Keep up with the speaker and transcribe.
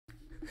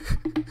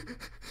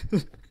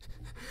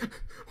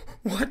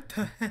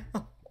the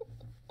hell?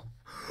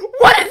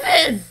 What is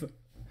this?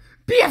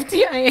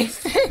 BFDIA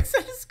 6.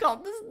 I just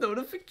got this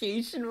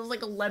notification. It was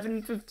like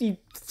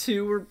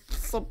 11:52 or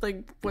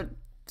something. What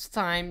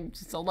time?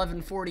 It's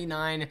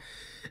 11:49.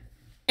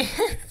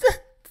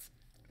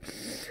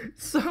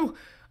 So,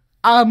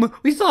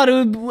 we thought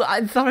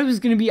I thought it was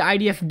gonna be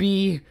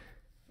IDFB,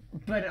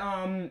 but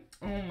oh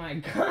my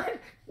god.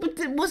 But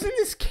wasn't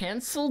this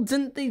canceled?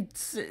 Didn't they?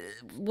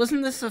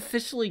 Wasn't this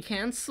officially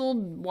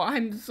canceled? Why?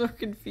 I'm so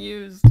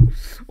confused.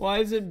 Why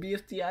is it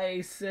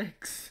BFDIA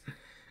 6?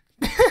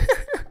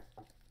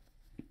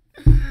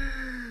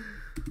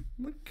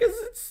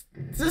 Because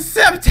it's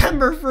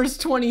September 1st,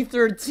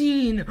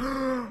 2013.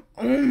 Oh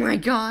my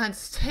god,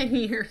 it's 10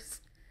 years.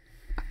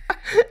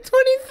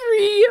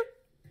 23.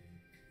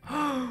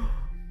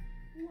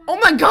 Oh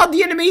my god,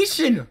 the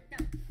animation.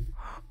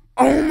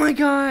 Oh my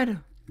god.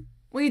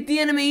 Wait, the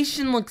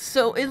animation looks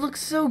so, it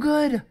looks so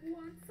good.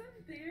 Want some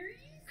berries?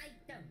 I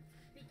don't,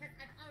 because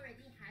I've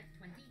already had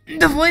 20.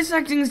 The voice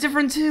acting is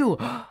different too.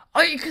 Oh,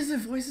 because the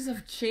voices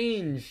have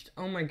changed.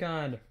 Oh my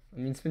god. I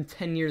mean, it's been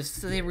 10 years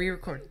since they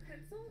re-recorded.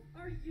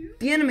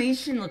 The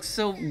animation looks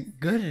so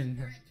good in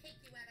here.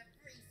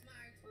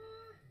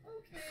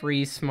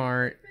 Free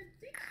Smart.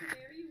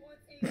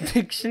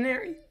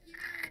 Dictionary? In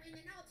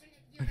an alternate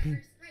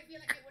universe, I feel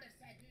like I would have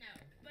said no.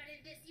 But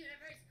in this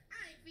universe,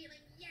 I'm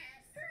feeling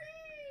yes.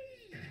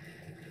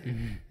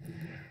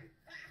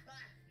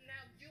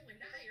 Now you and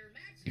I are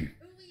matching.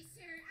 We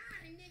sure are,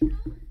 Nickel.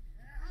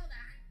 Hold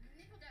on.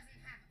 Nickel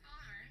doesn't have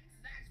arms.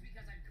 That's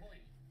because I'm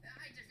coiny.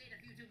 I just ate a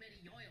few too many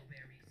oil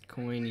berries.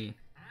 Coiny.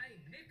 I,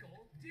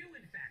 Nickel, do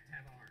in fact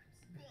have arms.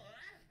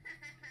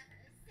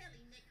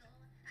 Silly Nickel.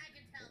 I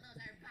can tell those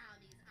are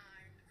Bobby's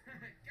arms.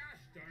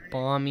 Gosh darn it.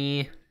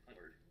 Balmy.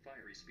 Alert,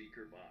 fiery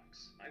speaker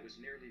box. I was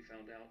nearly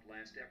found out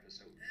last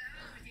episode.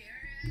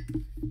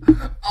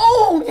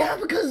 Oh yeah,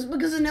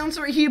 because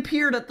announcer he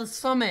appeared at the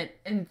summit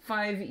in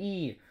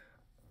 5E,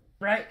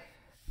 right?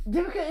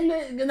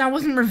 And that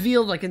wasn't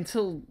revealed like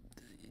until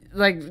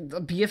like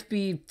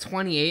BFB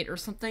 28 or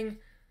something.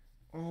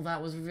 Oh,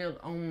 that was revealed.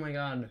 Oh my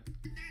god.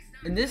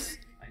 And this.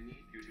 I need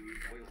you to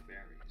eat oil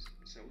berries,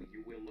 so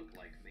you will look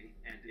like me.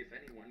 And if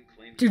anyone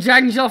claims Dude,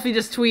 Jack and Shelfie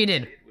just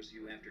tweeted. it was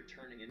you after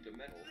turning into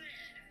metal,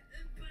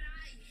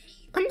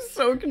 I'm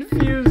so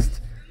confused.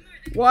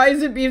 Why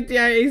is it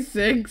BFDIA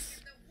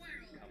 6?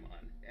 come on,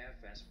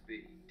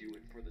 FSB, do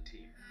it for the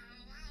team.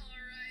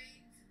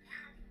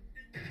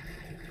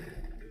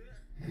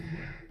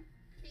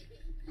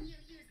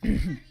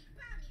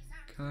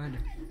 God.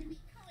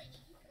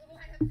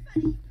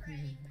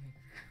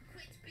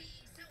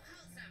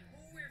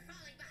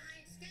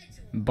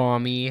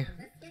 Balmy.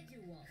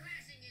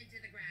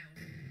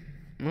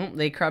 Oh,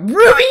 they crab.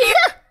 Ruby!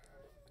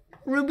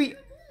 Ruby.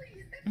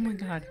 Oh my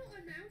god.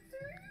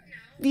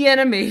 The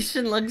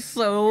animation looks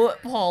so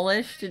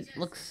polished. It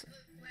looks.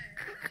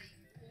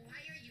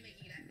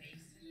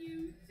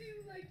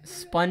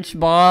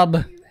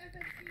 SpongeBob.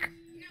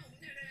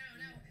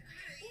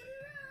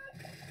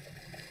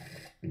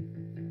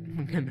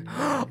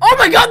 Oh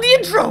my god, the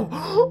intro!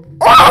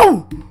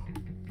 Oh!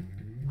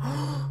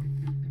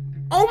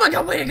 Oh my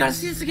god, wait, I gotta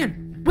see this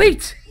again.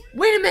 Wait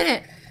a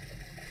minute.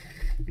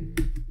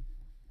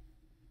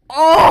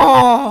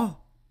 Oh!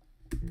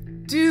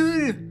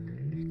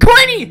 Dude.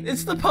 Coiny!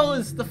 It's the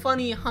pose, the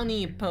funny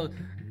honey pose.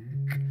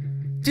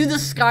 Dude, the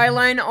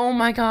skyline, oh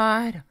my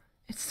god.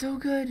 It's so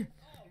good.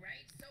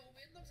 Alright, so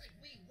it looks like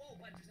we Woe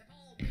Bunchers have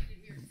all made it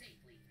here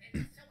safely,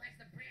 and so has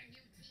the brand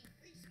new Team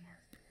Free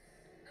Smart.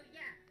 Oh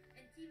yeah,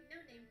 and Team No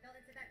Name fell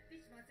into that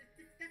fish monster's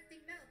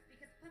disgusting mouth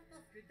because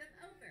Puffball screwed them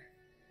over.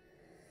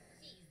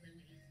 Jeez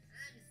Louise,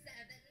 I'm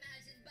sad that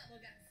Mash and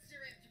Bubble got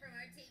stripped from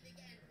our team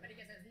again. But I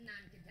guess as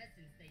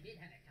non-contestants, they did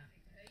have it coming.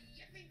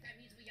 You think that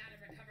means we ought to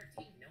recover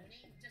Team No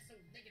Name just so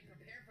they can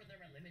prepare for their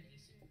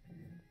elimination?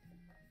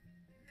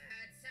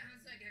 That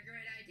sounds like a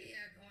great idea,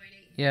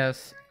 Coiny.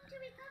 Yes.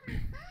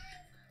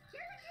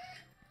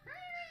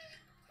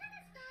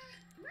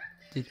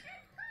 Did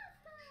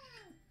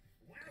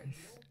Wow,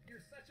 Neil,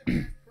 you're such a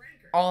fast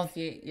cranker. all of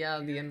the the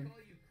end. Call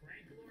you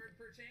Crank Lord,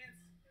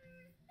 perchance?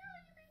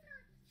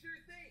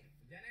 Sure thing.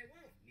 Then I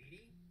won't,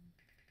 needy.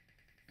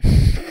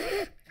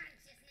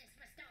 Consciousness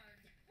restored.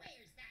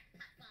 Where's that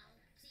Puffball?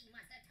 She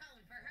must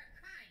atone for her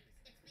crimes.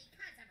 It's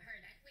because of her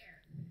that we're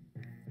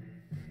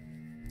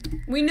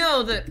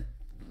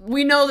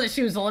We know that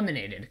she was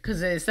eliminated because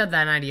they said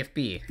that in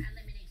IDFB.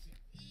 elimination.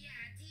 Yeah,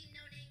 Team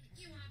No Name,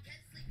 you all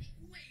kept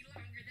sleeping way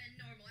longer than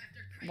normal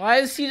after cranking Why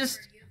is he just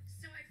you.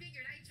 So I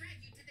figured I'd drag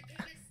you to the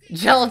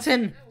KFC.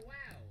 gelatin? Oh wow,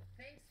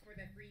 thanks for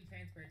the free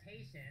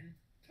transportation.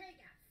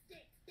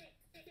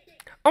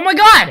 Oh my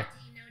god!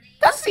 Team No Name.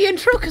 That's the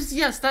intro, because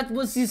yes, that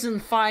was season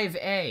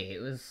 5A.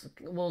 It was,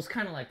 well, it was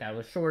kind of like that. It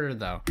was shorter,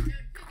 though. You guys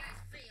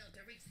failed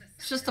to reach the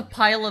It's just a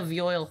pile of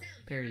oil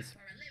berries. for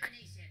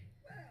elimination.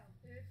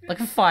 Like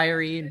a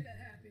fiery. That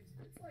happens.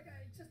 It's like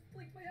I just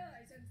blink my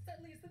eyes and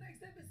suddenly it's the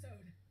next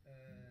episode.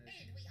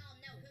 And we all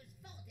know whose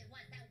fault it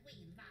was that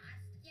we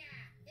lost. Yeah,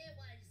 it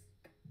was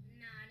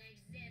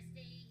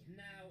non-existing.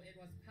 No, it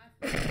was Puff.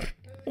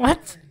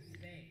 What?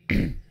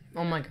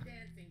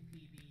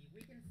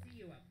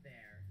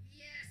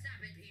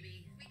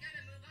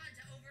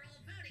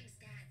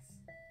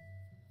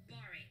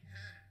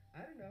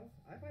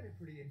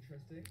 pretty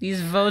interesting.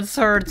 These votes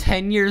are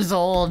 10 years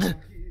old. Rocky,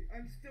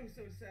 I'm still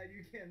so sad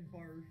you can't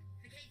barf.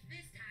 The cake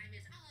this time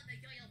is all the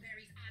yoyo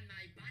berries on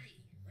my body.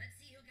 Let's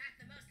see who got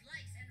the most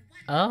likes and what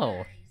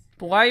Oh. prize.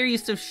 But why are you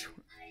so short?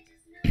 I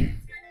just know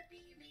it's gonna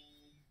be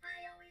me.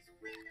 I always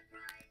win the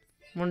prize.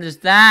 What is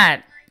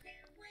that? I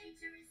can't wait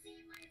to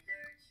receive my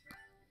third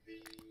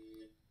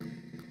trophy.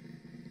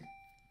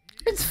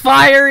 It's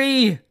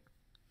fiery!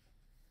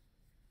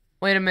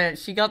 Wait a minute,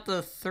 she got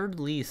the third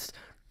least.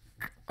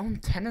 Oh,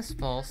 tennis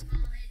balls. All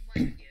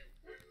in one you.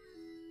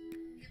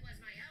 It was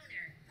my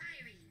owner,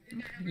 Fiery, who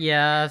got over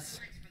Yes.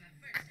 likes for the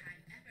first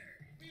time ever.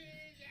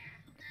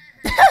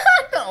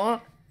 Yeah.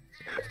 No.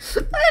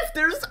 If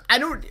there's,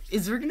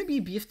 is there gonna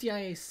be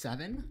BFDIA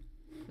 7?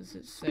 What does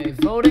it say?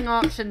 Voting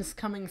options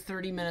coming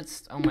 30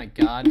 minutes. Oh my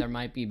god, there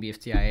might be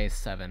BFDIA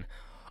 7.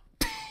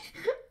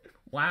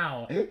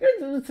 Wow.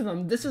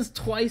 Listen, this is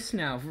twice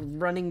now,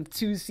 running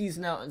 2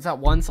 seasons at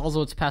once.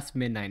 Also, it's past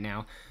midnight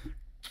now.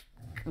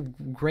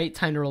 Great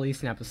time to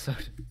release an episode.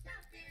 Stop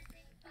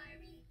dancing,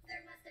 Fiery.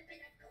 There must have been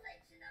a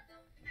collection of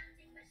vote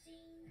counting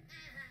machines.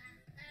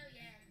 Oh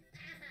yeah.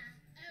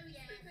 Oh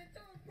yeah. Spin that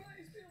darn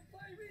prize wheel,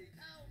 Fiery.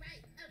 Oh right.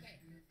 Okay.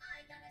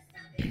 I gotta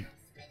stop it from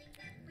spinning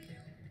that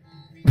wheel.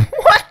 All this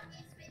What?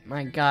 it's been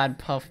My god,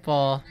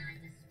 Puffball. time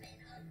to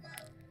spin alone.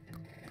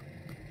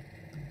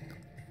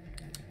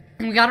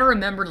 We gotta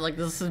remember, like,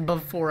 this is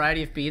before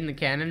IDFB in the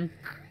canon.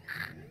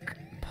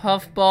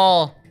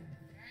 Puffball.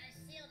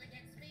 Shield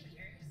against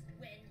meteors.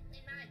 When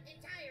in my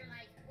entire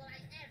life will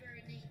I ever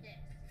need this?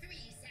 3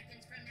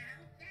 seconds from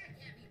now? That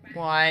can't be right.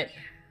 What?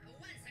 Yeah.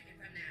 1 second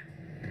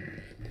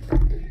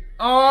from now.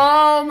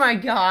 Oh my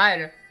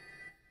god.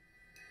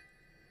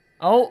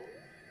 Oh.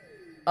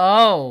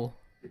 Oh.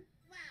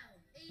 Wow.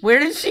 Where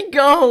did she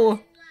go? Lie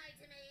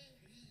to me.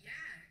 Yeah,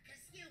 'cause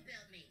you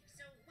built me.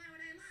 So why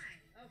would I lie?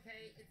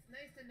 Okay, it's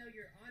nice to know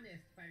you're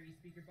honest, Fiery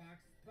Speaker Box,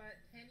 but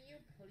can you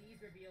please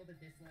reveal the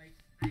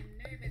dislikes? I'm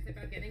nervous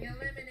about getting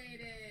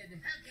eliminated.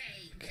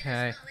 Okay. Okay.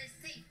 Tennis ball is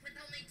safe with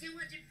only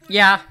 240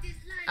 Yeah.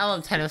 dislikes. I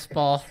love tennis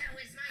ball. So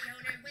is my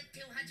owner with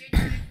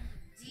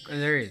 290. Oh,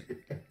 there he is.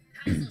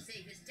 Also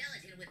safe is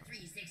gelatin with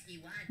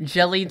 361.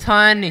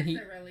 Jellyton.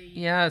 Thoroughly.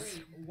 Yes.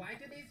 Wait, why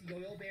do these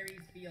yoyo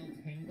berries feel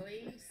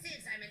tingly?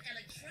 Since I'm an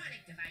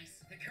electronic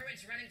device, the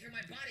currents running through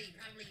my body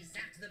probably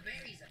zapped the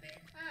berries a bit.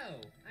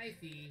 Oh, I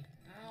see.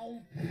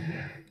 Oh.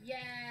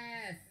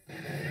 Yes!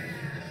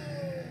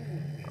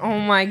 Oh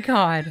my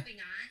god. Moving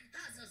on,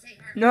 also safe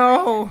our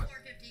No.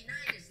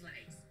 459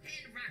 dislikes,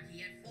 and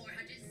Rocky at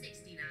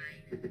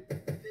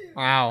 469.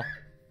 Wow.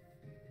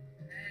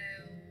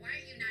 Why are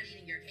you not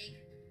eating your cake?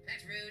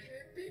 That's rude.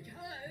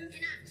 Because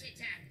Enough chit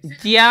chat.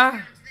 Yeah.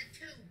 Down to the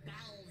 2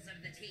 balls of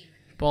the team.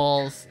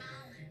 Balls.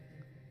 Puffball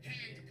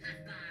and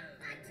Puffball.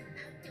 What? How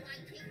do I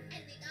keep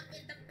ending up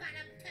in the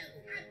bottom 2?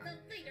 I'm the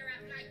leader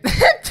of my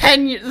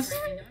 10 years.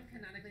 You know I'm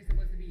canonically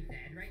supposed to be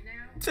dead right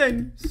now?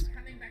 10 years.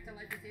 Coming back to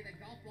life to say that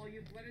golf ball, you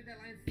blurted that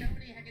line so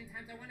many heckin'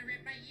 times I want to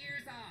rip my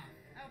ears off.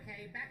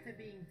 Okay, back to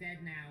being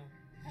dead now.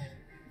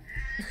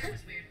 That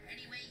was weird.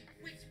 Anyway,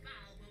 which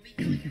ball will be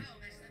going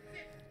home as the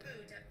 5th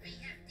boot of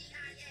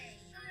BFDIA?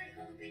 I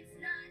hope it's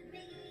not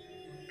me.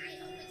 I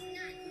hope it's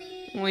not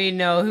me. We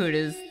know who it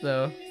is,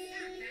 though. Stop that.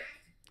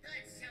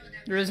 Let's show them.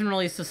 There isn't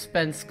really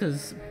suspense,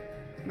 cause,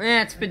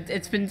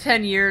 it's been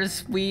 10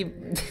 years. We.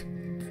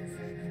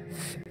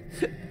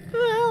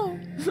 Well,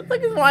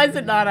 look, why is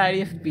it not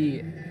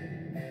IDFB?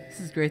 This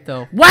is great,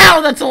 though.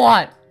 Wow, that's a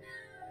lot.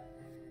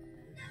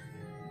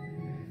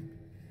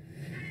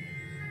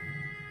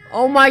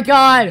 Oh my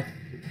god.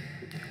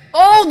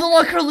 Oh, the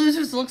luck or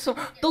losers look so.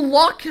 The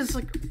luck is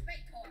like. Traitor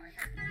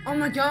has been. Oh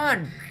my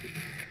god.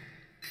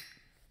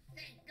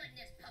 Thank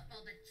goodness,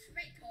 Puffball, the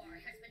traitor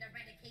has been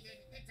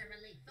eradicated. It's a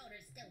relief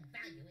voters still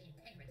value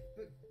integrity.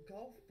 But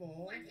golf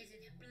ball, What is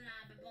it,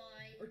 blob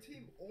boy? our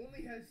team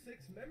only has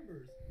 6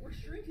 members. We're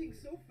shrinking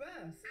so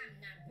fast. I'm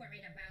not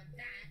worried about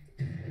that.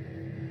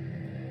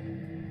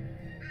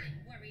 I'm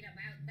worried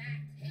about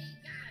that. Hey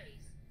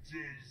guys,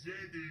 Does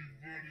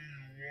anybody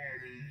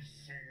want to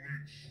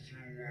switch to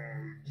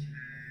our team?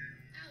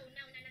 oh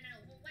no.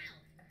 Well,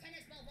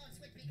 Tennis Ball won't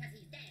switch because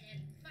he's dead,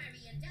 and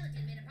Fiery and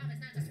Diligent made a promise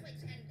not to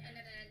switch, and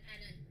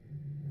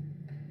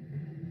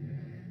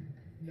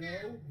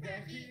No,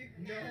 Rocky,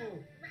 no.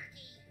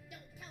 Rocky,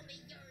 don't tell me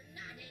you're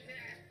nodding.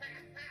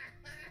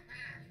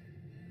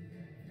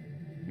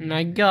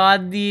 My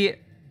god, the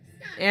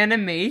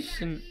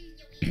animation. Rocky, you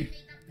even made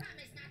the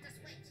promise not to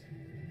switch.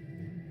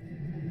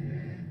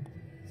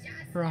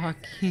 Just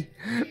Rocky.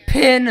 as I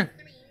Pin. 3 nods,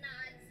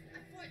 a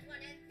 4th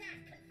one, and that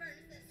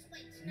confirms the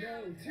switch. No,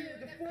 Now 2 to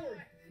the 4th.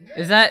 No,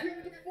 Is that- 2 to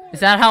the 4th. Is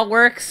that how it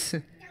works?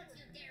 Don't you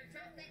dare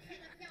drop that head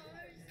of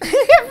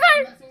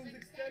yours. Muscles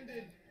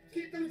extended.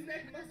 Keep those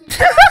neck muscles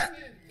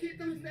extended. Keep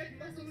those neck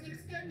muscles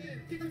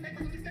extended. Keep those neck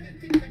muscles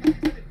extended. Keep those neck muscles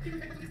extended. Keep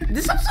those neck muscles extended.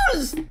 This episode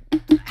is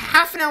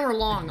half an hour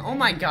long. Oh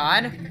my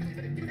god.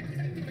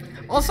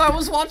 Also, I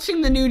was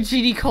watching the new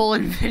GD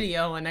Colon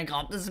video and I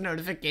got this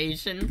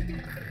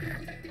notification.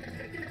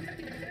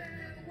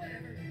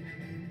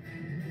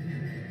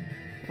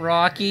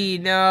 Rocky,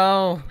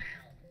 no.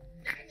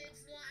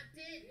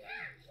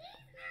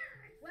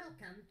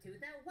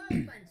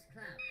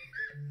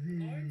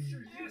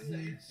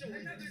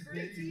 Another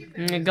great team.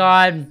 Oh my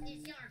god.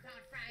 It's your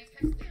fault, Fries,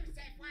 'cause you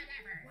said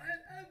whatever.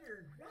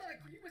 Whatever. Rock,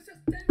 he was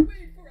just dead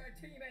weight for our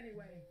team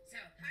anyway. So,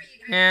 are you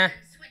guys Yeah. done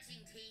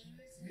switching teams?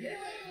 Yeah. Then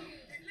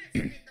let's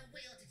spin the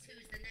wheel to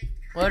choose the next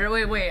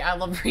Wait, I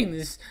love reading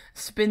this.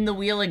 Spin the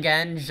wheel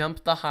again,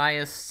 jump the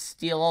highest,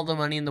 steal all the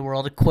money in the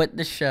world, quit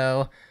the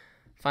show,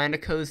 find a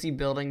cozy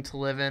building to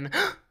live in.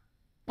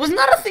 Wasn't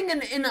that a thing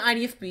in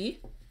IDFB?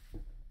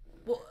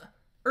 Well,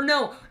 or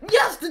no,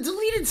 yes, the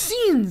deleted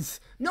scenes!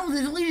 No,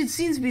 the deleted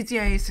scenes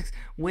BFDIA 6.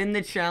 Win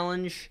the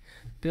challenge,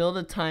 build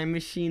a time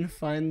machine,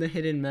 find the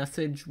hidden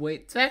message,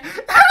 wait 10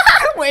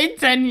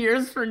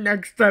 years for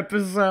next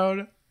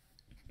episode.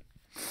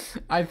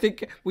 I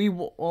think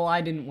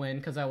I didn't win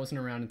because I wasn't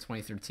around in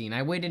 2013.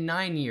 I waited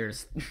 9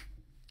 years.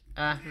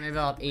 Maybe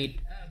about 8.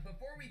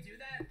 Before we do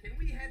that, can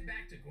we head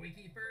back to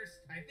Goiki first?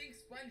 I think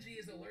Spongy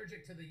is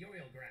allergic to the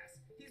yoyo grass.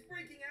 He's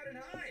breaking out in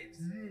hives.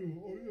 Yeah, I am,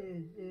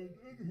 and it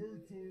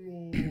hurts a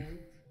lot.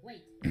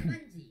 Wait,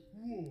 Spongy,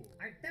 Whoa.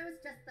 are those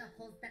just the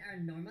holes that are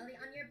normally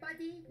on your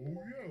body? Oh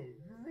yeah,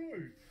 you're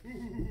right. I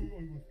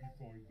must be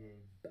fine then.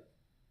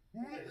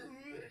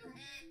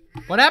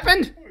 What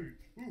happened? Wait,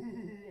 I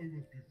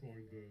must be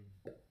fine then.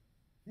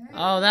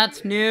 Oh,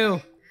 that's new. I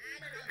don't know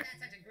if that's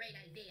such a great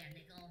idea,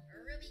 Nickel.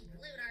 Ruby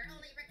glued our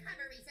only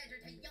recovery center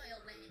to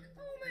Yoyoland.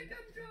 Oh my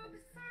gumdrop,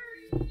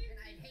 sorry. And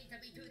I'd hate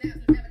to be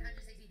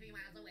 2,763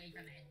 miles away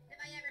from it. If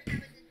I ever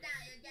happen to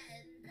die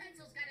again,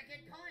 Pencil's got a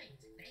good point.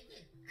 Thank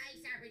you. I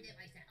sharpened it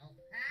myself.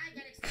 I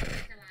get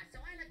exposed a lot, so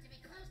I like to be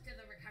close to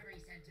the recovery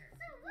center.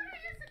 So what are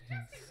you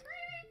suggesting? Why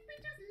don't we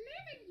just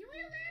live in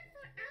Yoyoland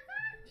forever?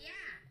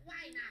 Yeah,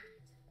 why not?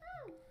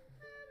 Oh,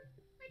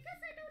 I guess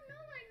I don't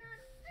know why not.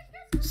 I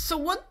guess So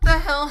what the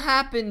hell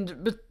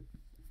happened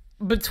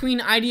between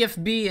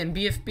IDFB and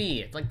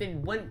BFB? Like, they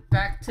went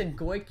back to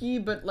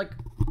Goiki, but like,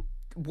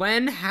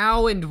 when,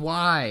 how, and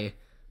why?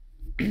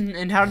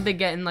 And how did they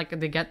get in? Like,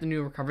 they get the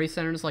new recovery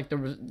centers. Like,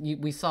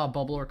 we saw a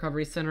bubble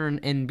recovery center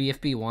in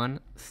BFB 1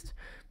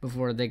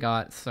 before they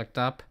got sucked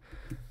up.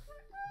 we're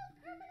all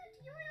permanent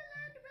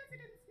Yoyoland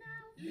residents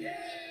now.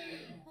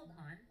 Yay! Hold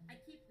on, I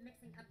keep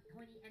mixing up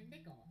Pony and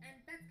Nickel, and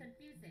that's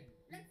confusing.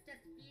 Let's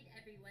just feed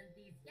everyone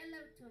these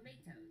yellow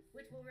tomatoes,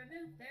 which will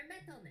remove their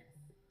metalness.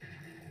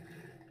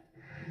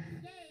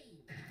 Yay!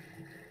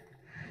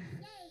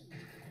 Yay!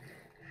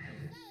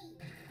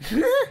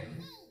 Yay!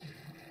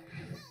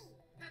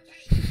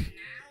 Okay,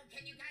 now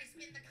can you guys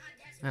spin the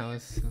contest? That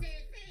was- Say a thing.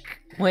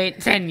 Wait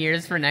 10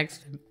 years for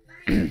next. Find a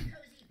cozy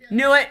building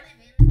Knew it. to live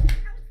in. How's that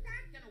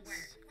gonna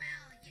work?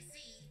 Well, you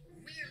see,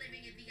 we're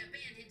living in the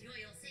abandoned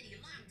Yoyo City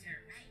long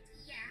term, right?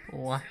 Yeah.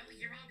 What? So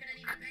you're all gonna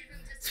need a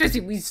bedroom to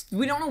Seriously,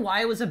 we don't know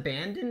why it was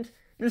abandoned.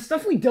 There's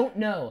stuff we don't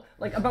know,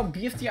 like about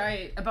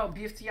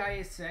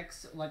BFDIA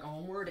 6, like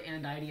Onward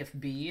and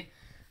IDFB,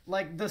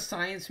 like the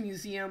science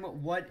museum.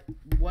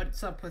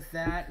 What's up with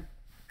that?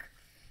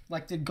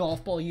 Like, did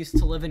Golf Ball used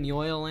to live in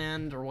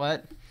Yoyoland or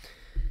what?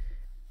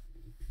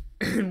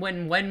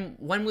 when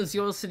was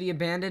Yoyo City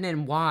abandoned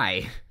and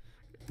why?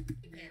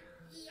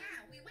 Yeah,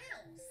 we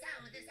will. So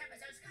this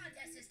episode's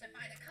contest is to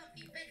find a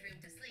comfy bedroom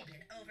to sleep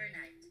in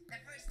overnight. The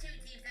first 2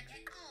 teams that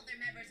get all their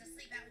members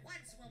asleep at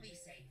once will be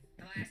safe.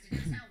 The last to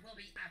do so will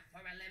be up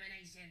for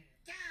elimination.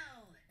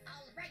 Go!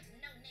 All right,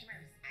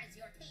 no-namers. As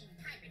your team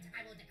tyrant,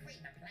 I will decree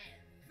the plan.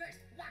 First,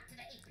 walk to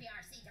the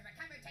HPRC to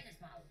recover tennis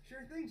ball.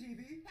 Sure thing,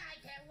 GB. I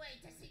can't wait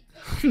to see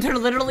kids. They're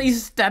literally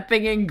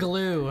stepping in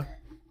glue,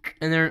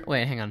 and they're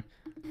wait, hang on.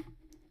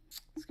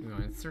 Let's keep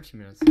going. It's 13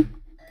 minutes. Hooray,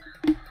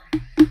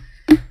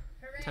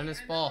 Tennis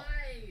I'm ball.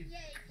 alive.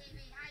 Yay, KB,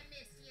 I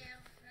missed you.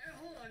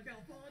 Hold on,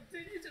 Gumball.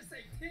 Did you just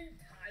say Team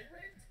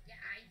Tyrant? Yeah,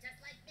 I just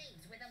like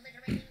names with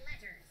alliterating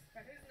letters.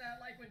 But isn't that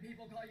like when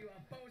people call you a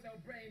bozo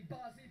brain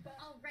bossy boss?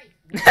 All right,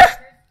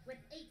 with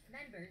 8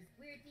 members,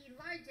 we're the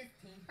largest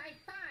team by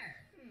far.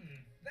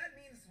 That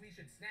means we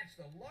should snatch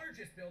the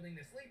largest building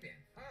to sleep in,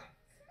 huh?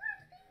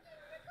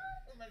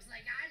 Looks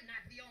like I'm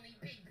not the only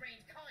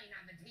big-brained coin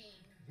on the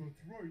team. That's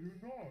right, you're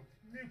not.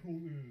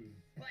 Nickel is.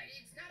 But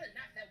it's not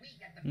enough that we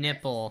get the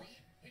Nipple. best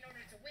sleep. In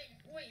order to win,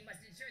 we must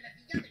ensure that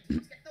the other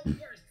teams get the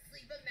worst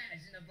sleep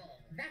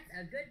imaginable. That's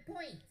a good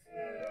point.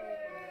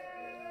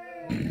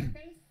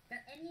 Face,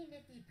 got any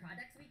nifty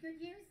products we could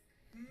use?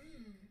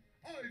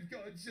 I've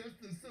got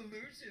just the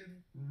solution.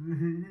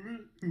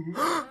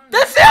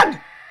 That's it!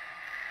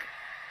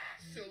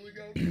 Selling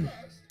out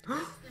fast.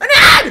 An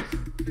ad!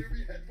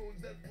 Very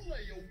headphones that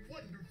play a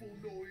wonderful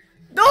noise.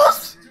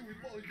 Those! Listen to it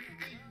while you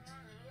eat.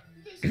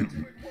 Listen to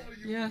it while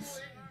you Yes.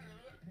 play.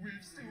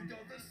 We've still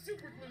got the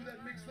super glue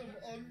that makes them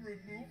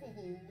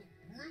unremovable.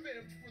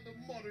 Revamped for the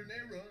modern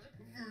era.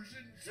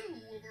 Version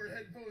 2 of our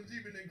headphones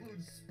even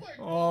includes spike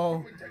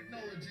ball Oh.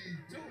 technology,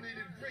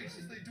 donated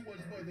graciously to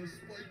us by the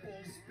Spike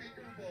Ball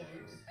speaker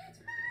box.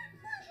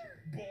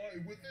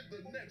 Buy within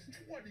the next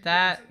 20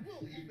 That-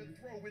 minutes and we'll even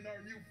throw in our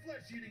new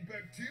flesh-eating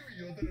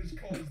bacteria that has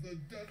caused the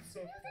deaths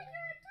of...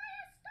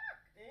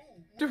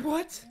 Oh, They're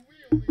what? we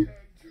only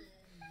had 2.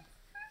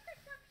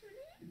 Perfect,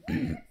 actually.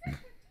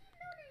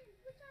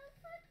 Which I'll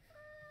put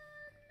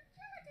on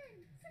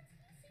Gelatin, since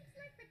he seems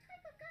like the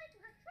type of guy to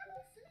have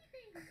trouble sleeping.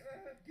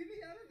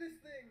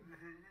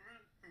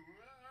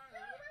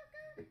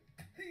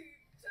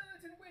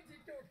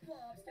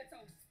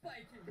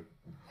 spiky.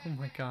 Oh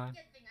my god.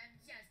 Good thing I'm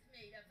just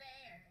made of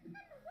air.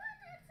 Number one,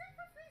 except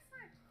for Free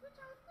Smart, which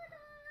I'll put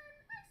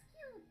on Ice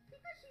Cube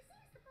because she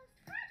seems the most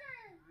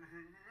fragile.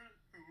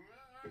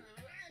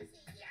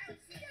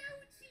 Ouchie,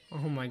 ouchie.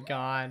 Oh my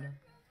god.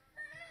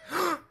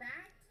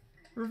 That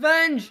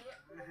Revenge!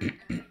 wow,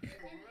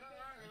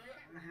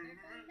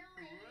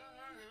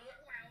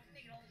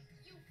 Needle,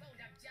 you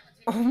phoned up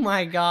gelatin. Oh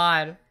my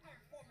god. Our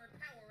former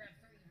Power of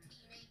 3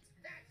 teammates.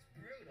 That's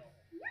brutal.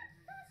 Yep,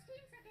 those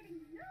teams are getting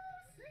no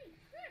sleep.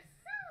 We're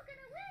so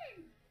gonna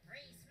win.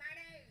 Free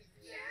smarters.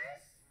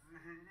 Yes.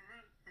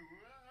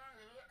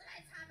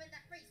 Let's hop in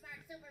the free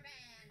smart super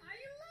van. I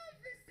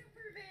love this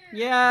super van.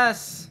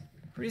 Yes!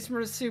 Pretty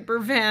smart super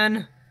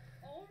van.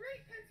 All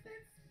right, Pets,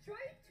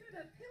 drive to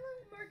the Pillow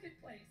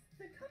Marketplace,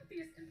 the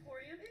comfiest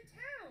emporium in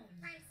town.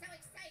 I'm so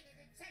excited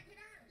to check it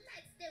out.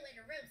 Let's do it,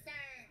 Rooster.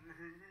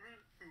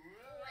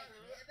 Wait,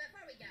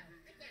 before we go,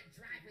 I can't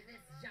drive with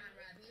this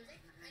genre of music.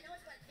 I know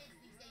it's what kids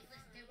these days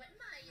listen to, but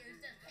my ears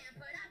just can't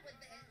put up with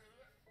this.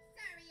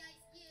 Sorry,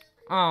 Ice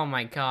Cube. Oh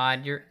my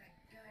god, you're...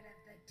 Good of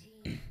the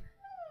team.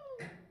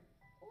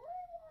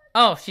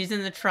 Oh, she's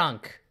in the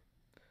trunk.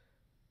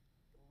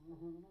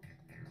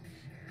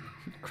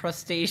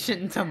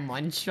 Crustacean to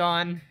munch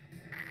on.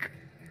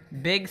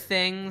 Big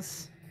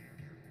things.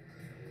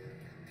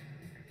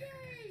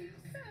 Yay,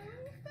 so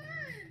fun.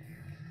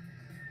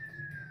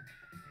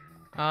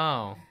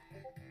 Oh.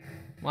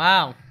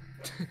 Wow.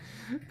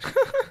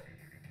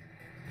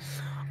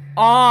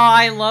 Oh,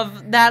 I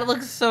love... That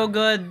looks so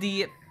good.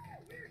 We're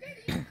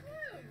getting close.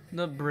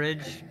 The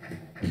bridge.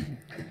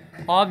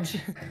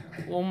 Object.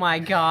 Oh my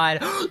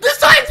god. The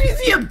Science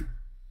Museum!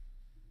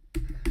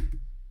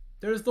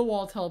 There's the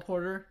wall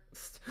teleporter.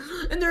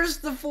 And there's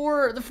the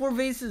four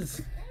vases.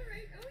 All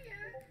right, oh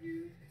yeah,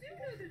 you do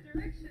know the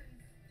directions,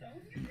 don't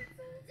you,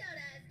 Pixel? Don't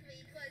ask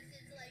me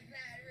questions like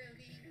that,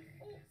 Ruby.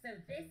 Oh, so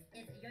this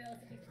is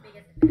Yoyosuke's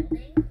biggest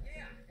building?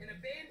 Yeah, an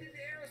abandoned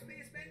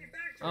aerospace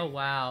manufacturing. Oh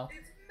wow.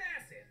 It's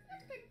massive.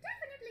 That can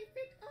definitely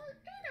fit all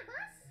 8 of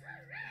us.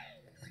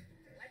 Hooray!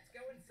 Let's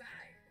go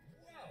inside.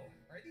 Whoa,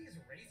 are these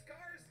race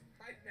cars?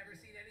 I've never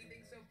seen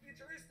anything so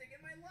futuristic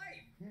in my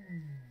life.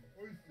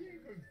 I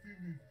think I've seen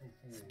these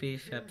before.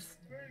 Spaceships.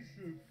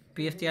 Spaceships.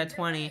 BFDIA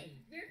 20. Hey,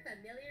 you're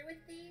familiar with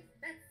these?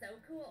 That's so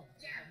cool.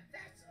 Yeah,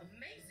 that's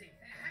amazing.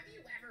 Have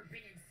you ever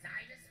been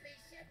inside a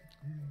spaceship?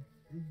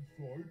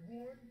 Inside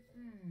one?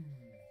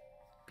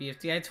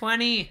 BFDI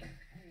 20.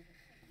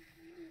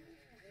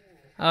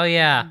 Oh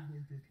yeah. I'd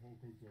like to talk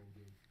about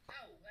it.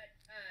 Oh,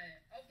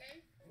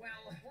 okay.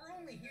 Well, we're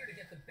only here to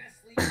get the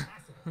best sleep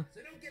possible, so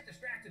don't get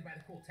distracted by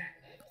the cool tech.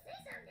 Say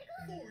so,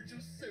 Nicholas. For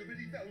just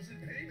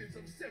 70,000 payments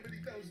of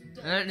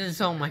 $70,000. That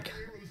is, oh my god.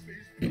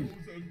 Aerospace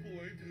pillows and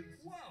blankets.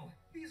 Whoa,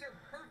 these are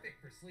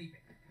perfect for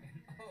sleeping. And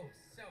oh,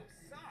 so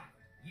soft.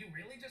 You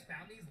really just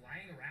found these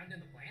lying around in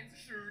the plants?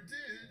 Sure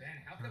did.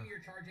 Then how come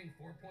you're charging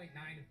 $4.9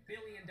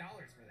 billion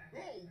for that?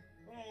 Oh,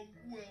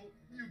 well,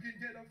 you can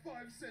get a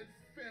 5-cent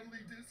family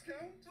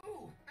discount.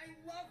 Ooh, I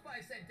love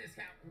 5-cent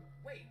discount.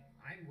 Wait,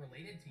 I'm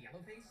related to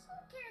Yellowface? Who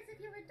cares if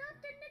you're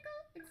adopted, Nickel?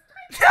 It's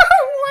time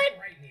What?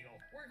 Right, Needle.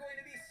 We're going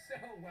to be so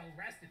well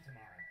rested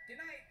tomorrow.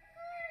 Good night.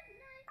 Good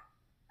night.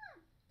 Oh,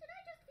 did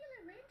I just feel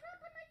a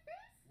raindrop on my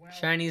face? Well,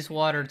 Chinese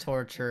water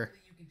torture.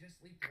 hopefully you can just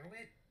sleep through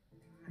it.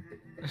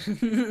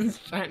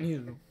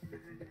 Chinese.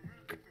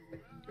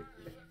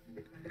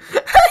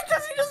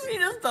 he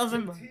just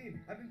doesn't.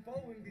 Team, I've been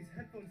following these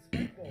headphone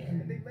spike balls,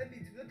 and they led me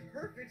to the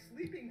perfect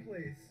sleeping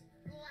place.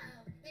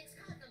 Wow, it's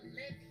called the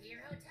Live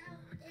Here Hotel.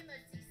 It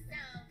must be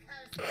so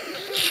close.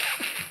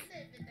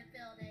 Live in the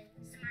building.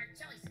 Smart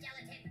choice,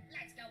 skeleton.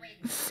 Let's go in.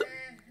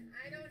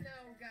 I don't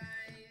know,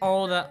 guys.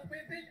 Oh, that.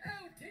 We're big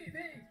out TV.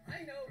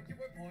 I know you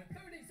were born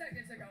 30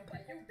 seconds ago,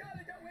 but you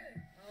gotta go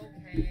in.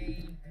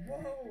 Okay.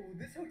 Whoa,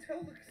 this hotel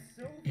looks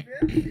so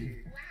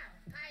fancy. Wow,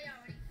 I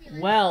already feel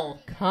it.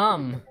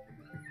 Welcome.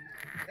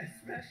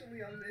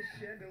 Especially on this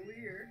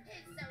chandelier.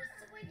 It's so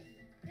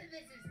swingy.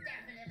 This is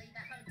definitely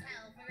the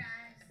hotel for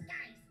us.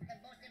 Guys, the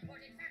most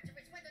important factor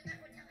is whether the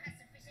hotel has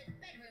sufficient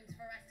bedrooms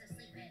for us to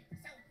sleep in.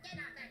 So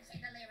get off that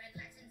chandelier and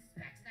let's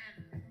inspect them.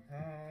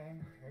 Oh,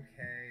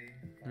 okay.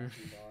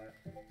 Bot.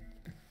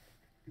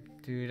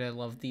 Dude, I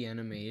love the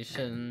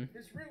animation.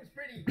 This room's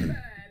pretty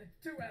bad.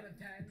 2 out of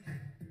 10.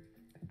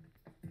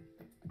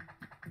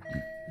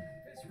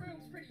 This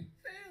room's pretty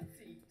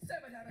fancy.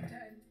 7 out of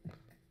 10.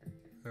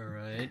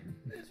 Alright.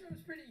 This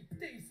room's pretty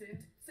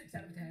decent. 6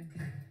 out of 10.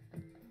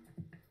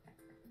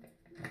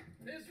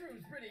 This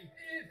room's pretty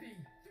iffy.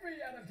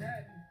 3 out of 10.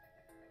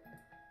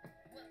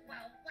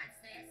 Well,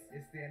 what's this?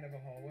 It's the end of a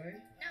hallway.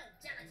 No,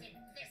 Gelatin,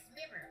 this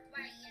mirror.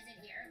 Why is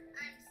it here?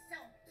 I'm so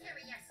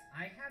curious.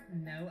 I have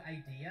no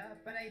idea,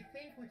 but I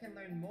think we can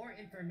learn more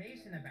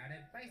information about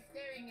it by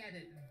staring at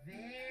it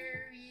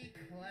very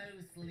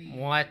closely.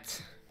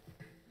 What?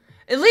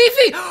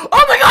 Leafy!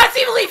 Oh my god, it's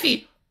Evil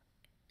Leafy!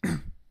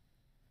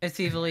 It's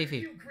Evil Leafy.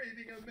 You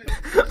craving a Wait,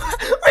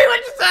 meditation? what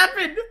just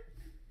happened?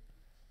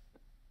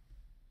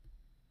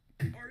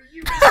 Are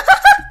you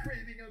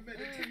craving a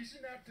meditation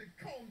after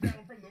calm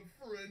down from the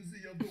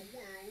frenzy of the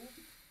world?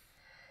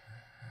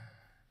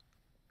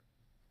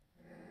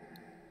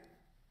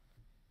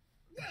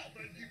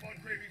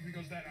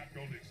 that app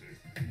don't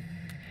exist.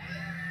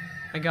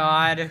 My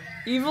God.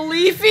 Evil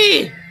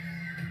Leafy!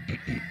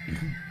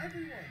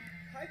 Everyone,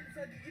 hide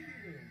inside the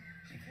Iffy room.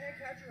 She can't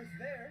capture us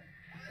there.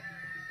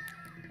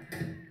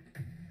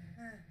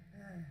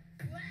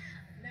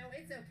 No,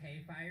 it's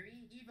okay,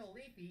 Fiery. Evil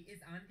Leafy is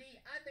on the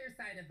other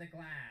side of the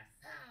glass.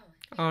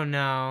 Oh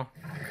no.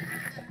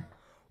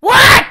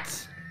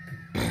 What?!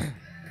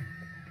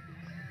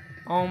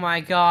 Oh my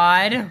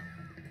God.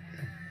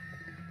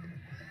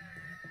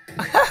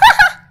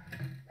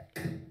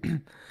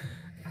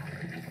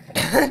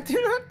 Do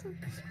not.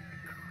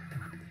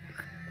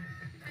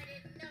 I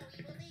didn't know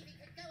Evil Leafy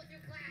could go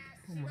through glass.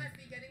 She must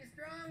be getting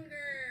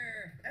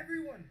stronger.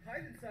 Everyone,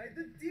 hide inside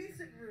the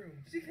decent room.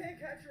 She can't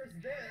capture us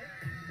there.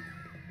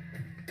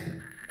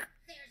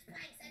 There's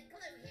planks and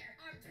glue here.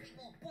 Armed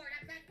people, board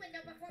up that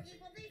window before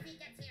Evil Leafy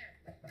gets here.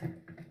 Ow,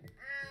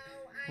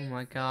 Oh I'm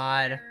my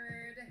God. As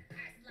scared.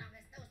 long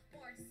as those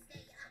boards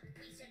stay up,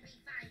 we should be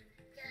fine.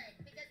 Good,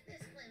 because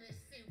this glue is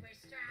super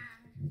strong.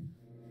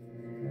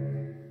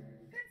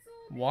 Pencil.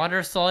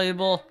 Water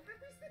soluble. Have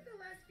we spent the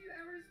last few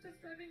hours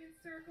just driving in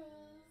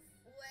circles?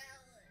 Well,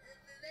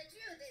 the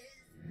truth is,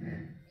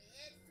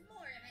 it's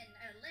more of an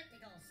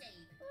elliptical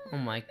shape. Oh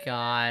my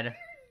God.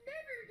 We're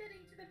never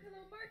getting to the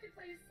Pillow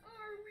Marketplace,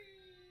 are we?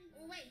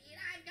 Wait,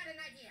 I've got an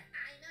idea.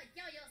 I'm a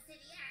Yo-Yo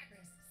City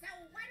Atlas, so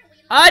why don't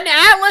we An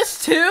atlas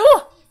too?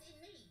 these in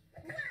me?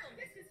 Whoa!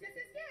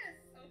 Yes.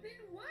 Open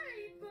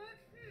wide, book.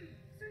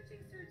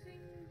 Searching.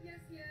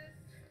 Yes.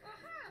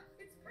 Aha!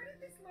 It's part of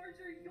this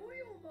larger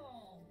Yo-Yo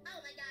Mall, Oh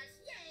my gosh,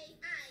 yay!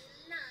 I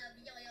love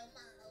Yo-Yo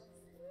malls.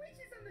 which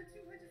is on the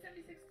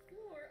 276th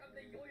floor of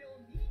the Yo-Yo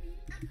Needy.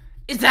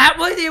 Is that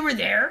why they were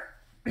there?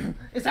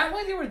 Is that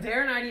why they were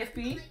there in Oh IDFB?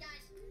 my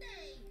gosh,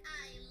 nay!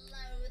 I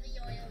love the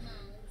Yo-Yo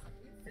malls.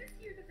 It says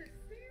here that the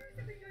stairs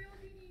of the Yo-Yo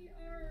Needy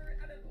are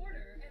out of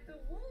order, and the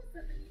walls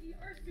of the Needy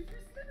are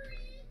super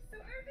slippery. So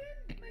our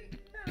van might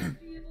not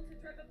be able to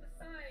drive up the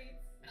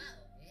sides. Oh,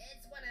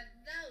 it's one of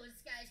those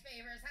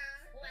skyscrapers,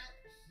 huh? Well,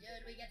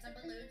 should we get some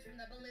balloons from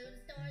the balloon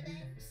store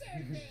then? Sure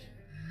thing.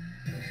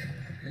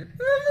 The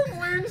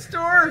balloon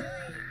store.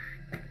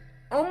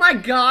 Oh my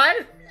God.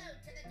 Float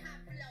to the top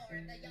floor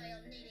of the Yo-Yo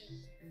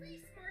Needy.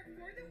 Free smart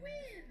for the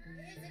win.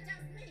 Is it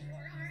just me,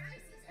 or are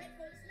Icy's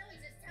headphones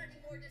noises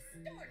sounding more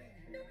distorted?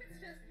 Nope, it's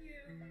just you.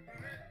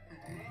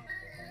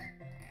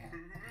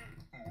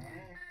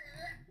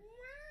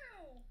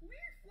 Wow,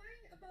 we're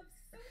flying above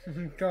so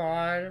many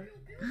God.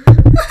 real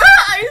buildings.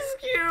 Ice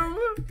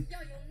Cube.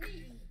 Yo-Yo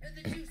Needy,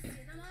 the Juice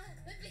Cinema,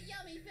 the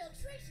Yummy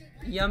Filtration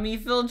Plant. Yummy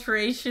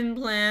filtration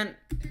plant.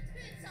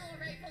 It's all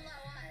right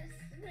below us.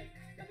 Wait,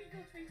 yummy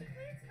filtration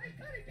plants? I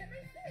gotta get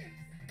my fix.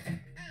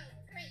 Oh,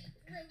 great.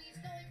 Ruby's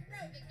going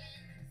rogue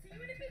again. See you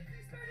in a bit,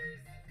 free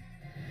starters.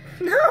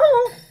 No.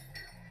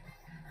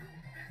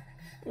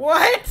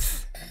 What?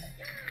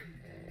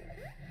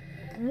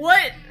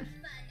 What? Have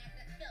fun at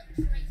the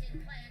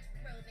filtration plant,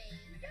 Ruby.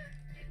 Yeah,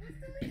 it was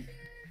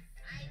delicious.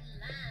 I'd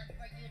love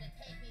for you to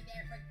take me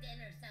there for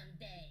dinner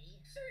someday.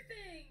 Sure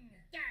thing.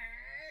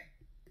 Grr.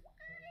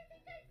 I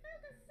think I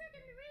felt a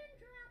second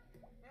raindrop.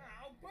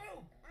 Oh,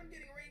 boo! I'm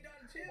getting rained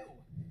on too.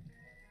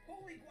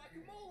 Holy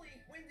guacamole!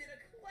 When did a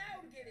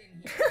cloud get in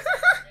here?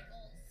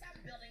 Nichols, some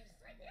buildings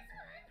like this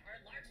one are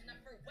large enough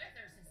for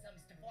weather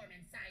systems to form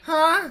inside.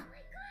 Huh? I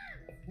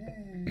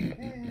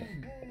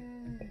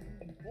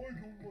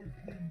don't like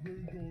being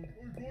rained on.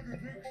 I gotta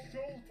take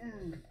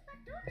shelter. But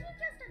don't you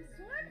just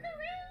absorb the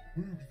rain?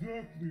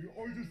 Exactly.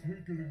 I just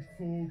hate getting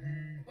soggy.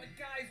 But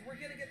guys, we're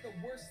gonna get the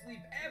worst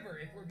sleep ever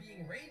if we're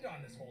being rained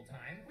on this whole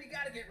time. We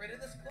gotta get rid of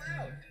this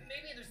cloud.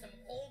 Maybe there's some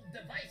old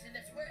device in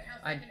this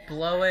warehouse. I'd that can help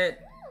blow us.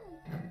 it. Oh,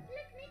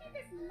 like maybe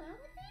this low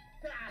thing?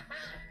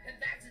 Aha!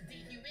 That's a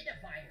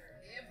dehumidifier.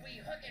 If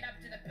we hook it up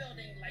to the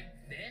building like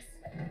this,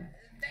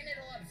 then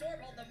it'll absorb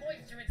all the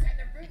moisture inside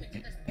the room into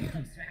this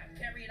bottom spout,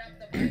 carry it up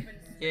the pipe and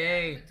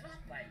Yay. the top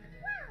pipe.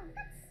 Wow,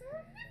 that's so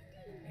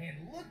nifty. And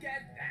look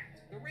at that.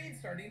 The rain's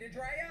starting to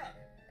dry up.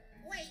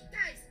 Wait,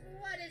 guys,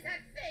 what is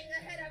that thing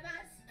ahead of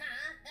us?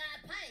 Huh?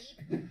 A pipe?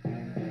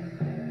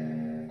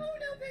 Oh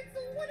no,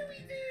 Pencil, what do we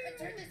do?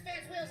 Turn this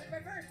fan's wheels in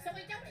reverse so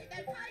we don't hit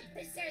that pipe.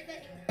 This sure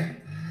thing.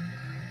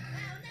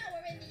 Oh no,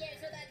 we're in the air,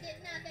 so that did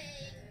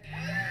nothing.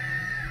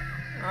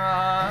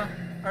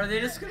 Are they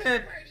just gonna?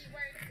 Wordy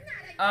words,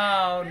 not again.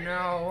 Oh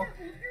no. Hold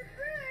your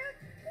breath.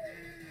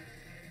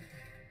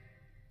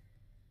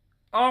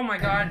 Oh my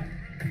God.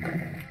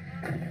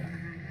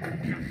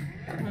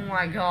 Oh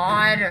my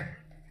God.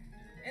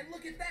 And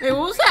look at that. Hey,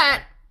 what was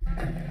that?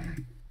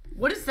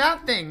 What is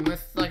that thing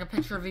with like a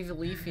picture of Evil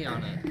Leafy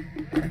on it?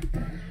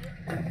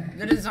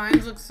 The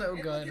designs look so And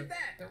look good. at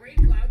that. The rain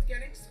cloud's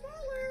getting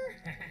smaller.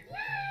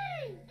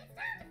 Yay! It's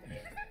down to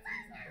 50%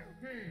 size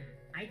now.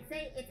 I'd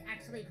say it's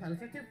actually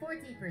closer to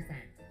 40%.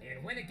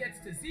 And when it gets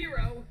to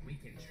 0, we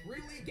can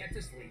truly get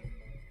to sleep.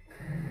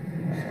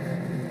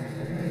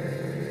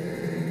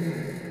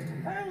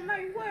 Oh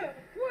my word!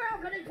 We're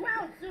all gonna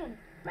drown soon!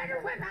 Better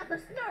whip out the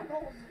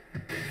snorkels!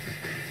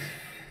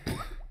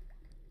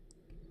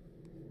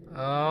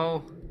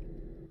 Oh.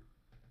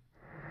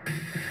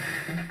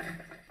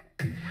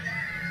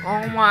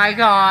 Oh my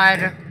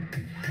god.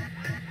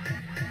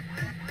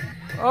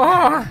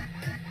 Oh.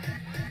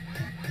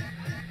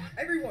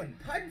 Everyone,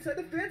 hide inside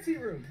the fancy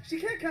room. She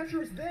can't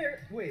capture us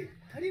there. Wait,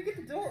 how do you get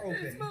the door open?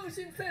 It's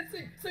motion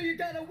sensing, so you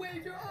gotta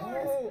wave your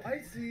arms. Oh,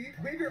 I see.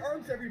 Wave your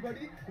arms,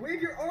 everybody.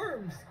 Wave your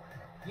arms.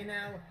 You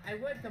know, I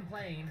would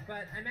complain,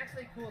 but I'm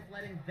actually cool with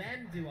letting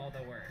them do all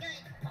the work.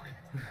 Good point.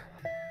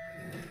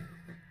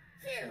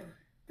 Phew.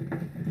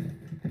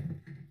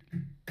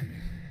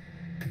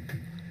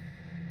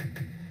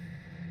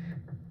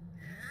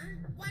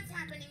 What's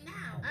happening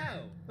now?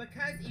 Oh,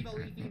 because Evil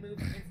Leafy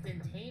moves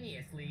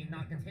instantaneously,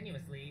 not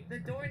continuously, the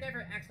door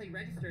never actually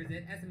registers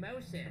it as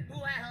motion.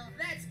 Well,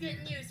 that's good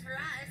news for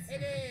us.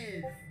 It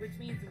is! Which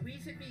means we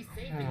should be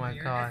safe Oh in my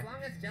here God. as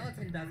long as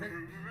Gelatin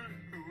doesn't.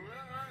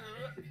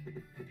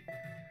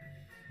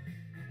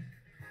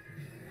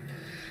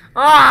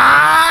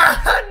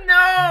 Ah,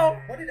 no!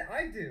 What did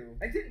I do?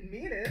 I didn't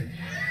mean it.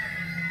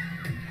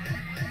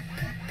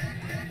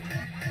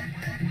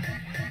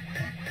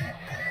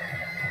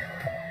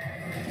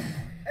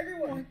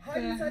 Everyone,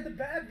 hide inside the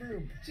bad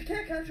room. She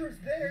can't capture us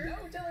there.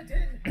 No,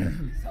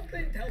 Gelatin.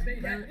 Something tells me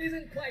that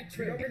isn't quite We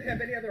true. don't really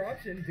have any other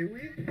option, do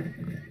we?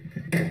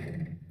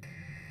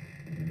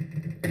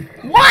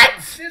 What?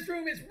 This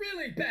room is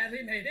really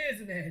badly made,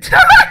 isn't it?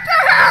 What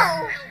the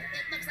hell? Well,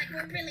 it looks like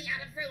we're really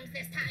out of rooms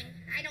this time.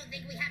 I don't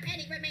think we have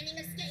any remaining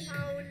escape.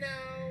 Oh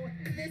no!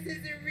 This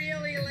is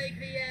really like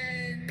the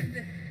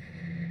end!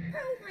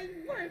 Oh my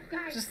word,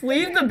 guys. Just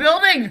leave the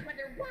building.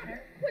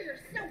 Underwater, we're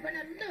so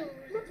gonna lose.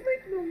 Looks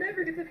like we'll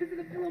never get to visit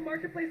the pillow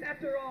marketplace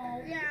after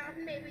all. Yeah,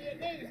 maybe it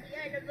is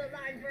the end of the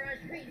line for us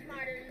street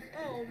smarters.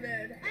 Oh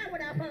man! I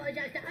want to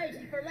apologize to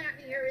Icy for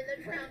locking her in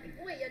the trunk.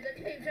 We as a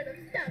team should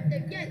have stuck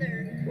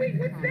together. Wait,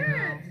 what's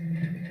that?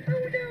 Oh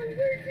no,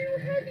 we're too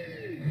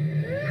heavy.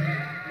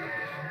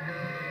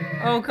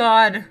 Oh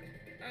god.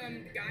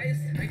 Guys,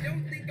 I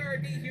don't think our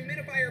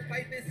dehumidifier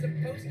pipe is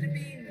supposed to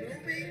be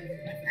moving.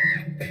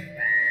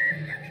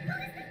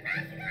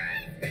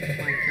 Oh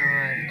my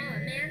god. Oh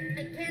man, I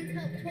can't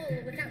help pull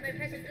without my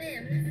precious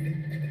limbs.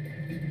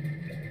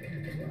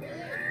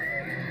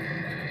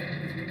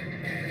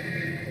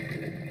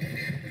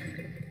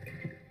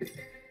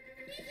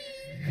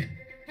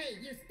 Hey,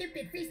 you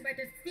stupid free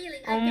smarters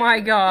stealing. Oh my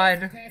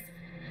god. Oh my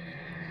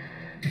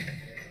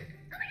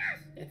gosh,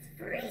 it's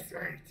free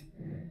smart.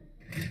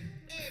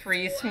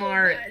 Free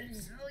smart.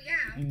 Oh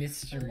yeah.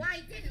 Mystery.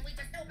 Why didn't we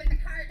just open the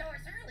car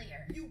doors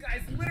earlier? You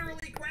guys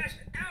literally crashed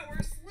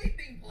our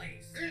sleeping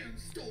place. And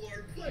stole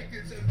our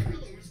blankets and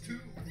pillows too.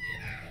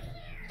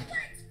 What?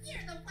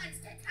 You're the ones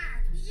to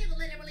talk. You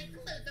literally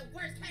glued the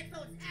worst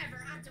headphones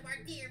ever onto our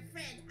dear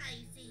friend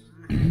Icy.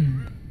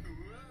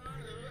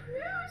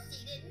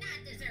 She did not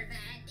deserve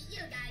that.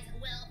 You guys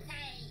will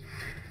pay.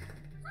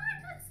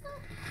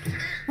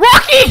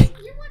 Rocky!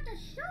 You want a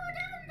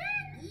showdown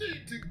then?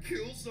 Need to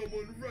kill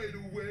someone right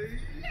away.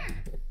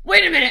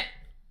 Wait a minute.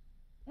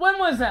 When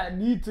was that?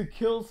 Need to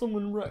kill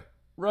someone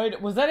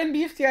right? Was that in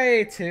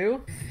BFDIA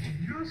too?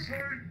 Yes, I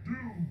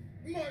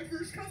do. My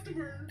first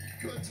customer,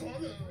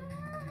 Katana.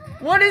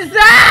 What is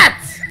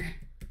that?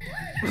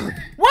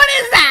 What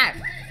is that?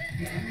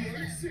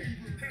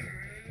 Lightsaber.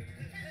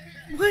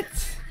 What?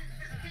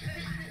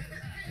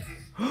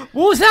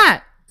 What was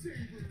that?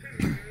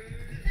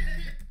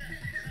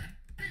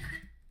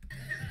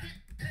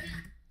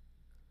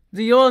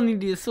 The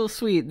Yolinity is so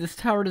sweet. This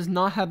tower does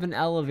not have an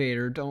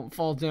elevator. Don't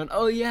fall down.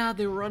 Oh yeah,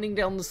 they're running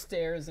down the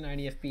stairs in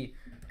IDFB.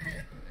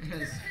 Bro,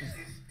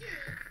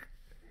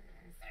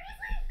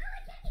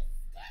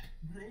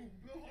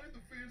 behind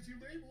the fancy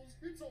labels,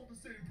 it's all the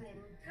same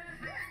product.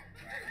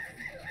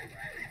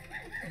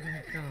 Oh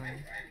my god.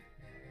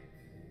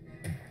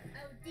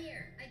 Oh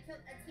dear, I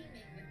killed a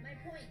teammate with my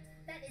point.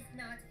 That is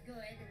not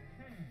good.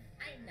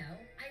 I know.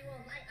 I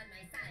will lie on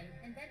my side,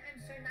 and then I'm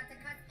sure not to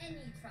cause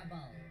any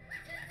trouble.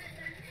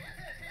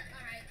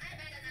 Alright, I've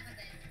had enough of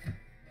this.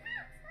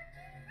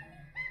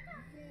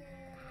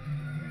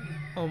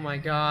 Oh my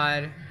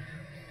god.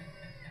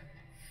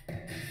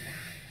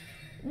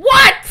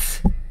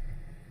 What?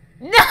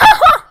 No!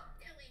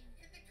 Doing.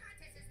 The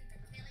contest isn't to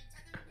kill each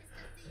other, it's to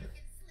see who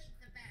can sleep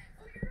the best.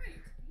 Oh, you're right.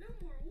 No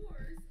more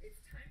wars.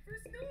 It's time for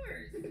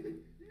snores.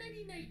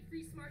 Nighty night,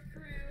 free smart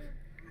crew.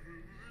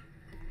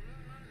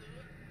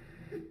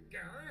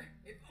 Grr,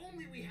 if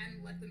only we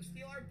hadn't let them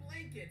steal our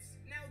blankets.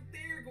 Now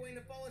they're going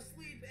to fall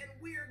asleep and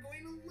we're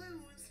going to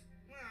lose.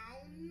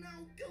 Oh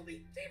no,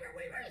 Gooby Saber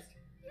Weavers!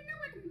 You know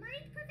what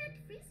might prevent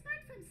Free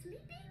Smart from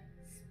sleeping?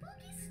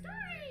 Spooky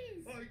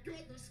stories! I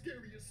got the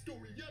scariest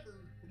story ever.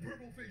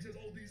 Purpleface has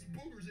all these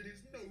boogers in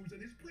his nose,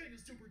 and his brain is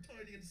super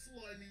tiny and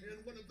slimy,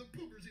 and one of the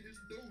boogers in his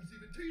nose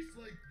even tastes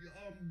like,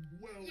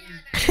 well...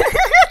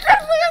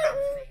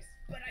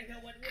 But I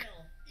know what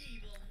will.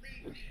 Evil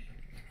Leafy.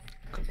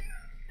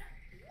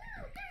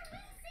 Whoa, they're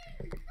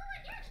racing! Go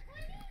again,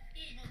 Pointy!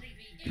 Evil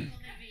Leafy, Evil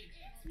Leafy.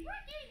 It's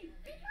working!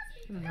 They must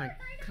be Oh my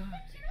terrified of god.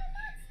 fictional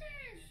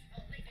monsters!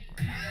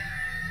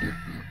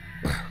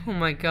 Oh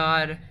my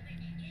god.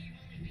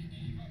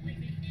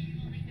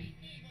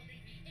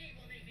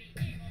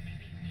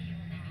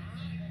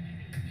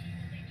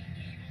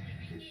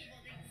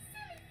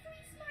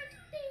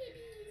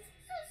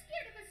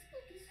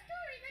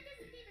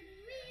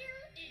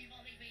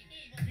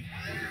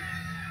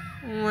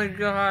 my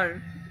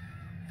god.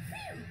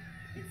 Phew!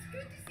 It's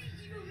good to see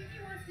Evil Vicky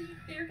wants to eat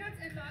their guts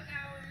and not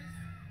ours.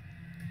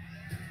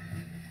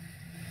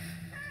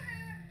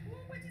 Whoa,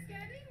 which is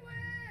getting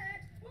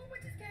wet. Whoa,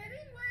 which is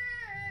getting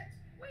wet.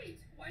 Wait,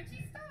 why'd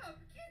she stop?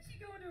 Can't she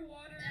go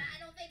underwater? I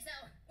don't think so,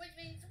 which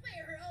means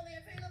we're her only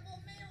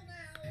available meal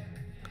now.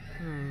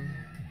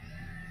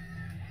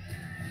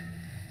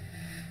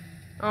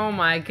 Oh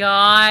my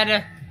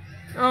god.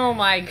 Oh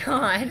my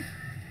god.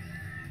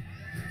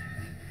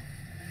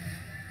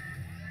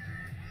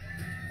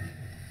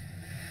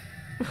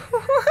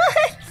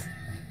 What?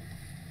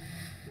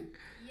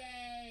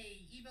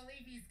 Yay! Evil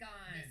Evie's gone.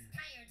 This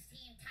tired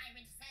team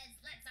tyrant says,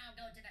 let's all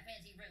go to the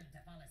fancy room to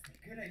fall asleep.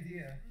 Good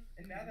idea.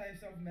 And now that I've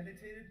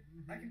self-meditated,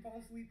 I can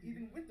fall asleep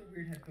even with the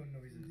weird headphone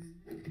noises.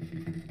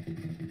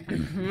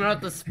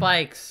 Not the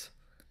spikes.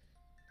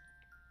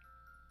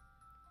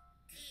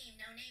 Team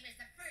No Name is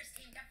the first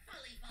team to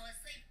fully fall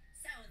asleep,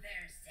 so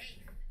they're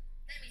safe.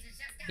 That means it's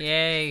just down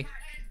Yay. to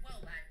Smart and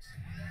Wobunch.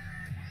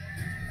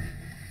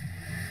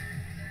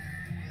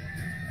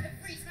 The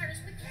free smarters,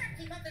 we can't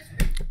keep up this.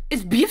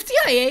 Is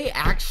BFDIA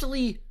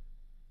actually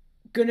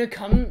gonna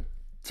come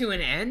to an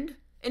end?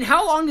 And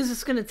how long is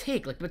this gonna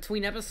take, like,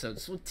 between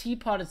episodes? With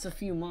Teapot, it's a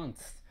few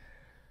months.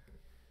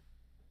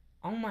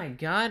 Oh my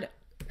god.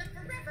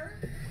 Forever.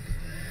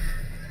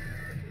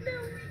 No,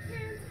 we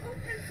can't. Oh,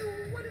 Pencil,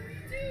 what do we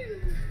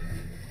do?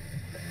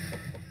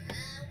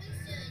 We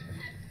should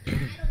have... I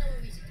don't know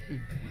what we should do.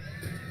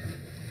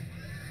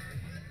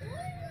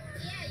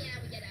 Yeah,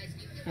 we get ice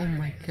cream. Oh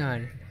my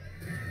god.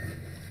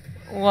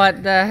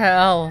 What the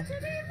hell?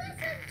 Should they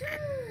listen to?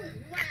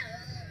 Now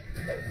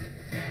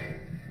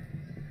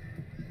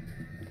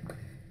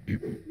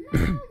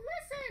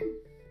listen.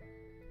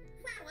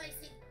 Wow, I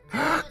see.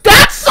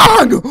 That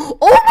song!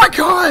 Oh my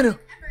god!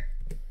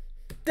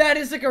 That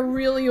is like a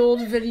really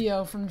old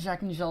video from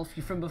Jack and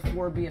Jelfie from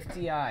before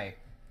BFDI.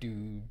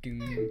 Do.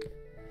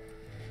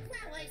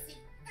 Wow, I see.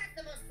 That's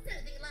the most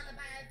soothing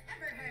lullaby I've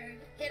ever heard.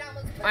 It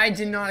almost. I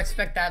did not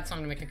expect that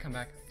song to make a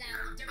comeback. So,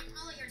 during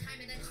all your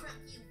time in the trunk,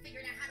 you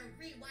figured out how to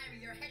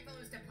rewire your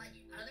headphones to play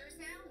other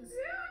sounds?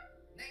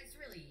 That's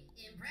really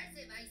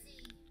impressive, I see.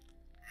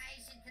 I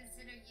should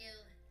consider you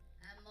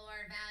a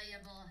more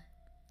valuable,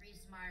 free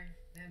smart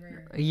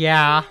member.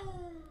 Yeah.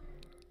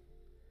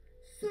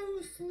 So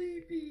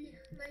sleepy.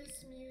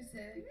 Nice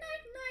music.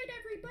 Night, night,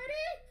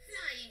 everybody.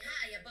 Flying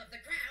high above the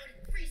crowd,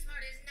 Free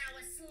Smart is now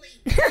asleep.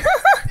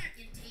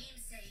 Second team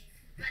safe.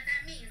 But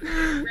that means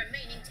the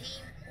remaining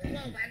team,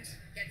 Wobunch,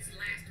 gets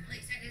last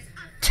place and is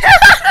up.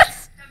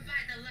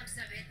 By the looks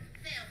of it,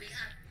 they'll be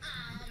up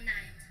all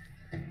night.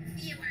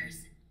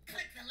 Viewers,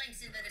 click the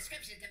links in the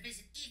description to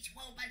visit each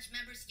Wobunch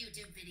member's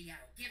YouTube video.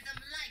 Give them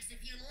likes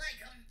if you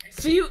like them.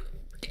 So you...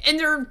 And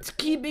they're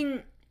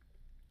keeping...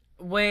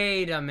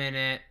 Wait a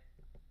minute.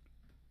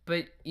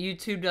 But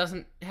YouTube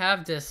doesn't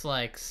have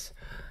dislikes.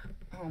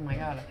 Oh my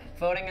god.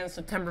 Voting on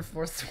September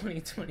 4th,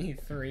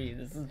 2023.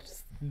 This is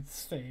just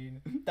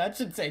insane. That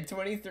should say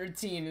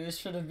 2013, and this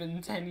should have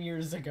been 10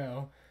 years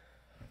ago.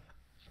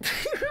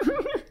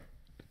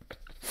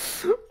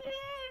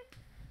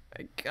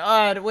 My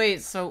god,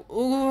 wait, so...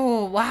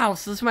 Ooh, wow,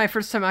 so this is my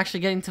first time actually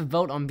getting to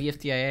vote on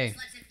BFDIA. If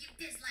you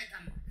dislike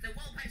them, the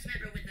Wobunch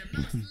member with the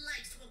most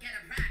likes will get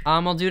a prize.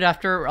 I'll do it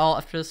after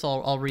this.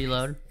 I'll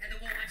reload. And the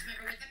Wobunch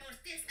member with the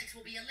most dislikes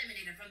will be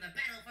eliminated from the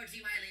battle for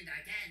G Island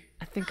again.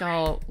 I think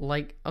I'll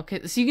like.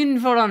 Okay, so you can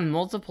vote on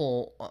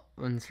multiple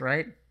ones,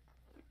 right?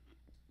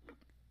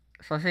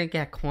 So I think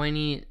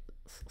Coiny.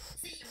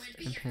 See you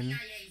in BFDIA 7.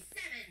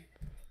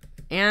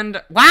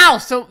 And wow,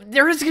 so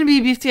there is gonna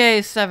be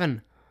BFDIA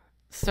 7.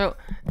 So,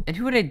 and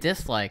who would I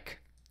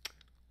dislike?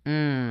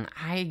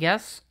 I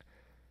guess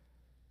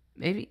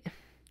maybe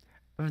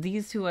of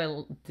these who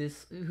I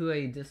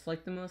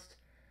dislike the most.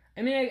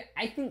 I mean,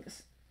 I think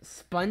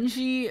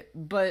Spongy,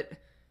 but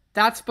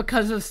that's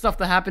because of stuff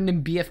that happened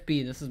in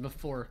BFB. This is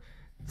before,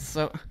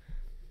 so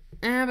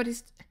but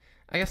he's.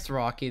 I guess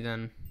Rocky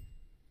then.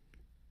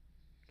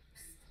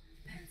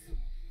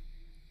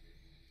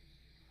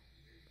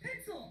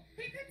 Pencil.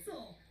 Hey,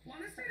 Pencil.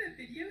 Want to start a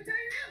video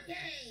diary?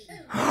 Okay.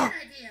 Ooh, good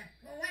idea.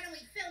 Well, why don't we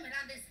film it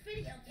on this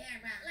video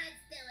camera?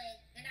 Let's do it.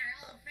 And our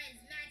old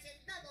friends Match and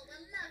Bubble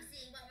will love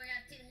seeing what we're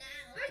up to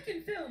now. I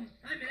can film.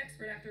 I'm an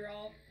expert after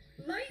all.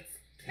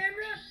 Lights,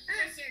 camera,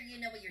 You're sure you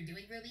know what you're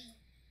doing, Ruby?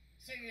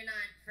 Sure you're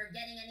not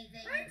forgetting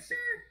anything? I'm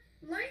sure.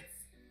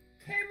 Lights,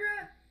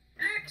 camera,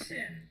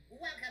 action.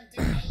 Welcome to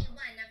day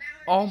 1 of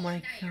our Oh video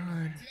my diary.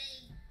 god.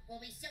 Today,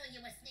 we'll be showing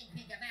you a sneak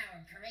peek of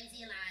our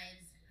crazy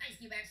lives. Ice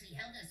Cube actually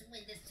helped us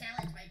win this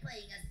challenge by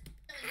playing us.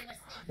 Showing you a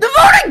sneak The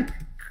voting.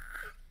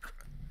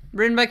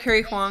 Written by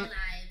Carrie Huang.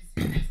 lives.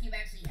 Ice Cube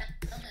actually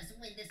helped us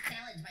win this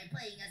challenge by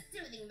playing a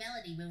soothing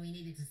melody when we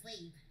needed to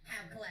sleep.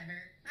 How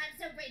clever. I'm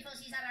so grateful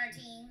she's on our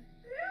team.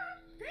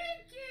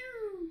 Thank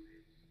you.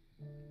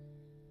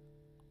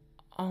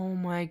 Oh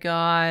my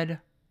god.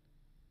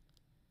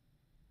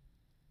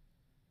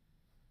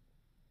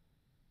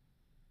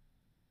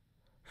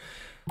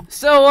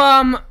 So,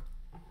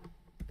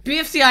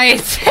 BFCIA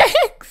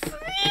 6!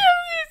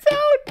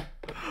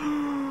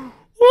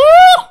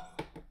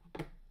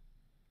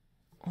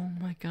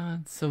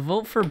 god. So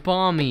vote for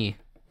Bommy.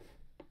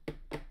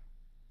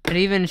 It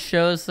even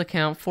shows the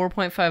count.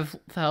 4.5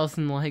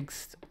 thousand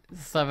likes,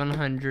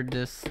 700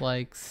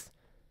 dislikes.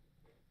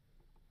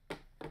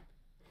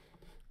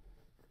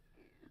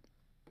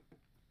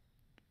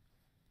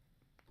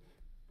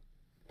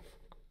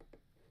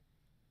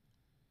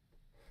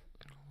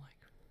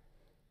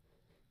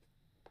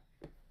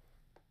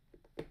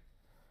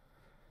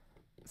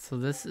 So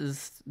this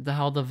is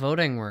how the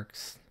voting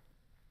works.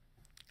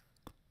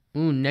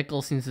 Ooh,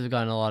 Nickel seems to have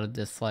gotten a lot of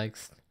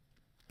dislikes.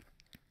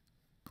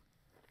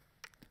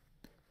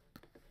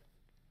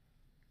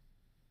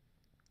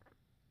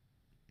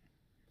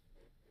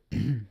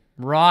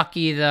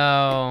 Rocky,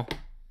 though.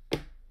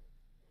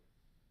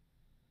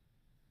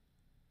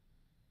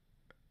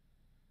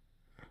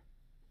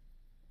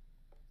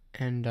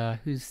 And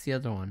who's the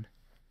other one?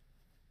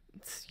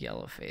 It's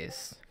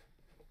Yellowface.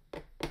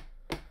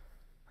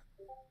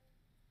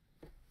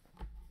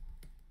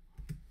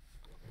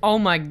 Oh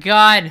my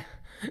god!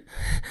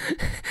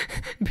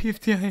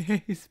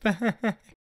 BFDIA is back.